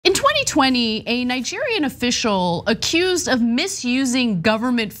2020, a Nigerian official accused of misusing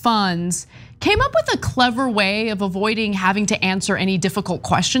government funds came up with a clever way of avoiding having to answer any difficult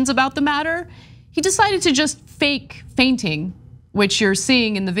questions about the matter. He decided to just fake fainting, which you're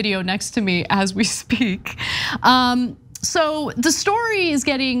seeing in the video next to me as we speak. So the story is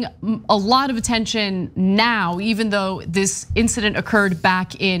getting a lot of attention now, even though this incident occurred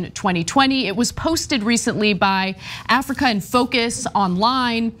back in 2020. It was posted recently by Africa in Focus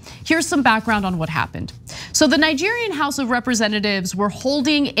online. Here's some background on what happened. So the Nigerian House of Representatives were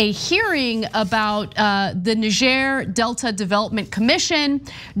holding a hearing about the Niger Delta Development Commission,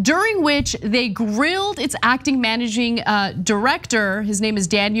 during which they grilled its acting managing director, his name is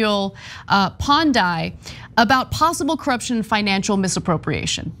Daniel Pondai, about possible corruption and financial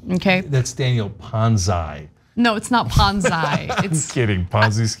misappropriation, okay? That's Daniel Ponzi. No, it's not Ponzi. It's I'm kidding,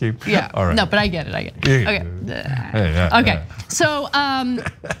 Ponzi scheme. Yeah, all right. No, but I get it, I get it. Yeah. Okay, so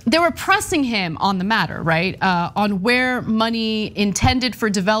they were pressing him on the matter, right? On where money intended for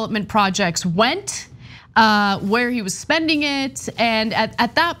development projects went, where he was spending it, and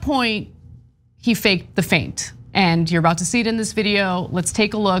at that point, he faked the faint. And you're about to see it in this video. Let's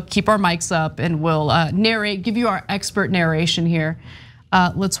take a look, keep our mics up, and we'll narrate, give you our expert narration here.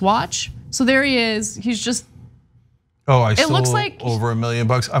 Let's watch. So there he is, he's just, I it looks stole like over $1 million,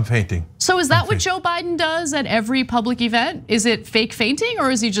 I'm fainting. So is that what Joe Biden does at every public event? Is it fake fainting,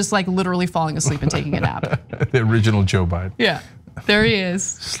 or is he just like literally falling asleep and taking a nap? The original Joe Biden. Yeah. There he is.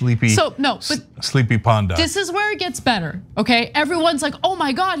 Sleepy. So no, but Sleepy Panda. This is where it gets better, okay? Everyone's like, oh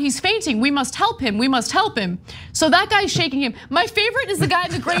my God, he's fainting. We must help him. We must help him. So that guy's shaking him. My favorite is the guy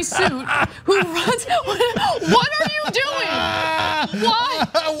in the gray suit who runs. What are you doing? Why?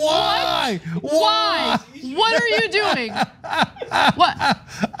 Why? Why? What are you doing? What?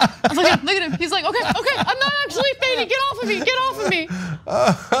 Look at him. He's like, okay, I'm not actually fainting. Get off of me. Get off of me.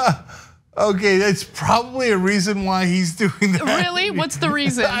 Okay, that's probably a reason why he's doing that. Really? What's the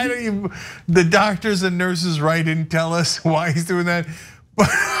reason? I don't even, the doctors and nurses didn't tell us why he's doing that. But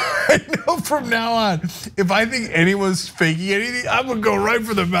I know from now on, if I think anyone's faking anything, I'm gonna go right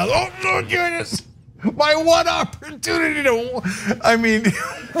for the mouth. Oh, no, goodness. My one opportunity to, I mean,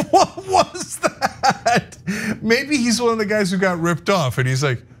 what was that? Maybe he's one of the guys who got ripped off and he's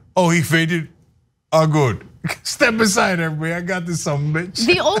like, oh, he fainted, oh good. Step aside, everybody. I got this son of a bitch.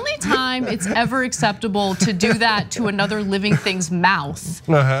 The only time it's ever acceptable to do that to another living thing's mouth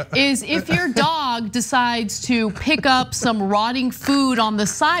is if your dog decides to pick up some rotting food on the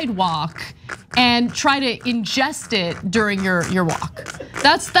sidewalk and try to ingest it during your walk.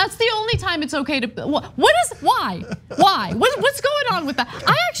 That's the only time it's okay to. Why? What's going on with that?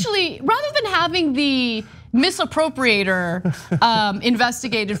 I actually, rather than having the misappropriator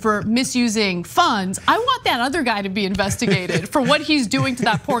investigated for misusing funds, I want that other guy to be investigated for what he's doing to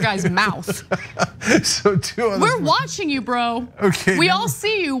that poor guy's mouth. So we're watching you, bro. Okay. We all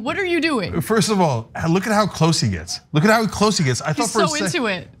see you. What are you doing? First of all, look at how close he gets. Look at how close he gets. I thought he's for so into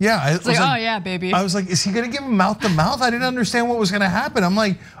it. Yeah, I was like, oh yeah, baby. I was like, is he gonna give him mouth to mouth? I didn't understand what was gonna happen. I'm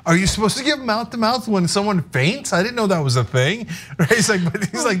like, are you supposed to give mouth to mouth when someone faints? I didn't know that was a thing. Right? He's like,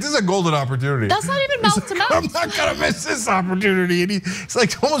 this is a golden opportunity. That's not even mouth to mouth. I'm not gonna miss this opportunity. And he's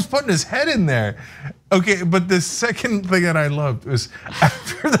like almost putting his head in there. Okay, but the second thing that I loved was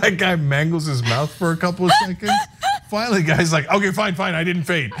after that guy mangles his mouth for a couple of seconds, finally the guy's like, okay, fine, I didn't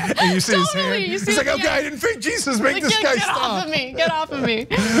faint. And you see his hand, he's like, okay, I didn't faint, Jesus, make this guy stop. Get off of me.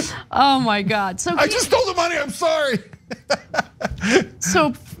 Oh my God. So I just stole the money, I'm sorry.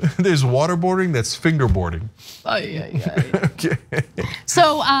 So there's waterboarding, that's fingerboarding. Okay.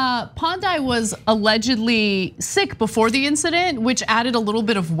 So Pondai was allegedly sick before the incident, which added a little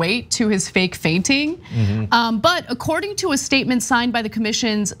bit of weight to his fake fainting. But according to a statement signed by the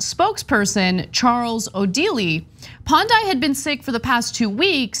commission's spokesperson, Charles Odili, Pondai had been sick for the past 2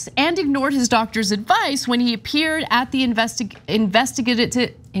 weeks and ignored his doctor's advice when he appeared at the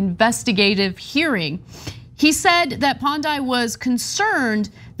investigative hearing. He said that Pondai was concerned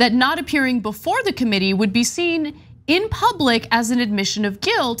that not appearing before the committee would be seen in public as an admission of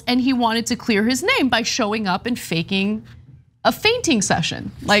guilt, and he wanted to clear his name by showing up and faking a fainting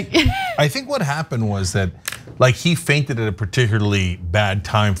session. Like, I think what happened was that, like, he fainted at a particularly bad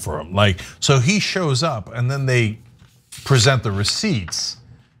time for him. Like, so he shows up and then they present the receipts,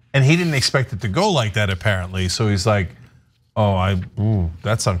 and he didn't expect it to go like that apparently. So he's like, oh,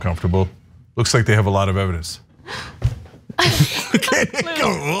 that's uncomfortable. Looks like they have a lot of evidence. Usually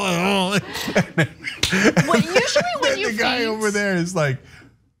when you the guy over there is like,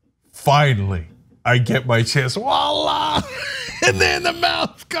 finally, I get my chance. Voila! And then the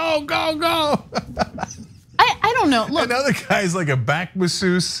mouth, go. I don't know. Look, another guy's like a back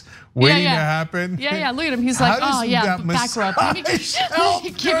masseuse waiting to happen. Yeah. Look at him. He's like, oh yeah, back rub. Let me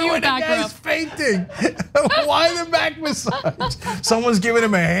give you a back rub. Fainting. Why the back massage? Someone's giving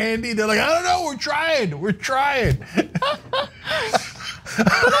him a handy. They're like, I don't know. We're trying.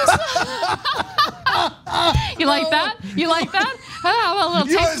 You like that? How about a little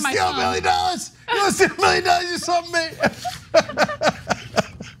taste of my tongue? $1 million? You want to steal $1 million or something, mate?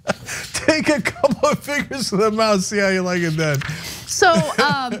 Take a couple of fingers to the mouth, see how you like it then. So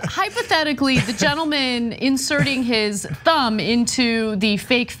hypothetically, the gentleman inserting his thumb into the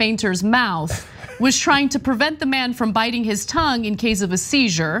fake fainter's mouth was trying to prevent the man from biting his tongue in case of a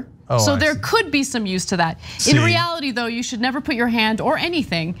seizure. So there could be some use to that. In reality, though, you should never put your hand or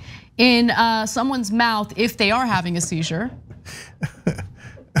anything in someone's mouth if they are having a seizure.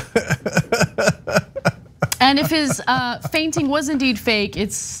 And if his fainting was indeed fake,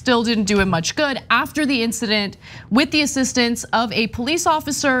 it still didn't do him much good. After the incident, with the assistance of a police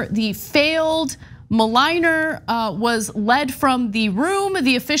officer, the failed maligner was led from the room.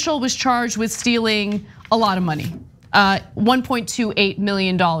 The official was charged with stealing a lot of money, $1.28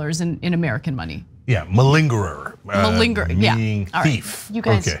 million in American money. Yeah, malingerer. Meaning thief. You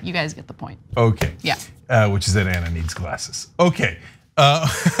guys get the point. Okay. Yeah. Which is that Anna needs glasses. Okay.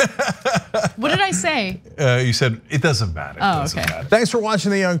 What did I say? You said it doesn't matter. Okay. Thanks for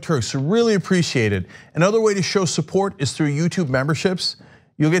watching the Young Turks. Really appreciate it. Another way to show support is through YouTube memberships.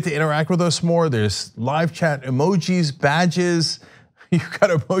 You'll get to interact with us more. There's live chat emojis, badges. You've got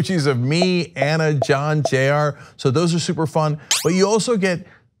emojis of me, Anna, John, JR. So those are super fun. But you also get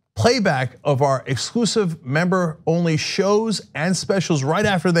playback of our exclusive member-only shows and specials right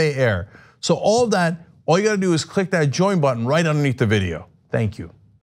after they air. So all of that, all you gotta do is click that join button right underneath the video. Thank you.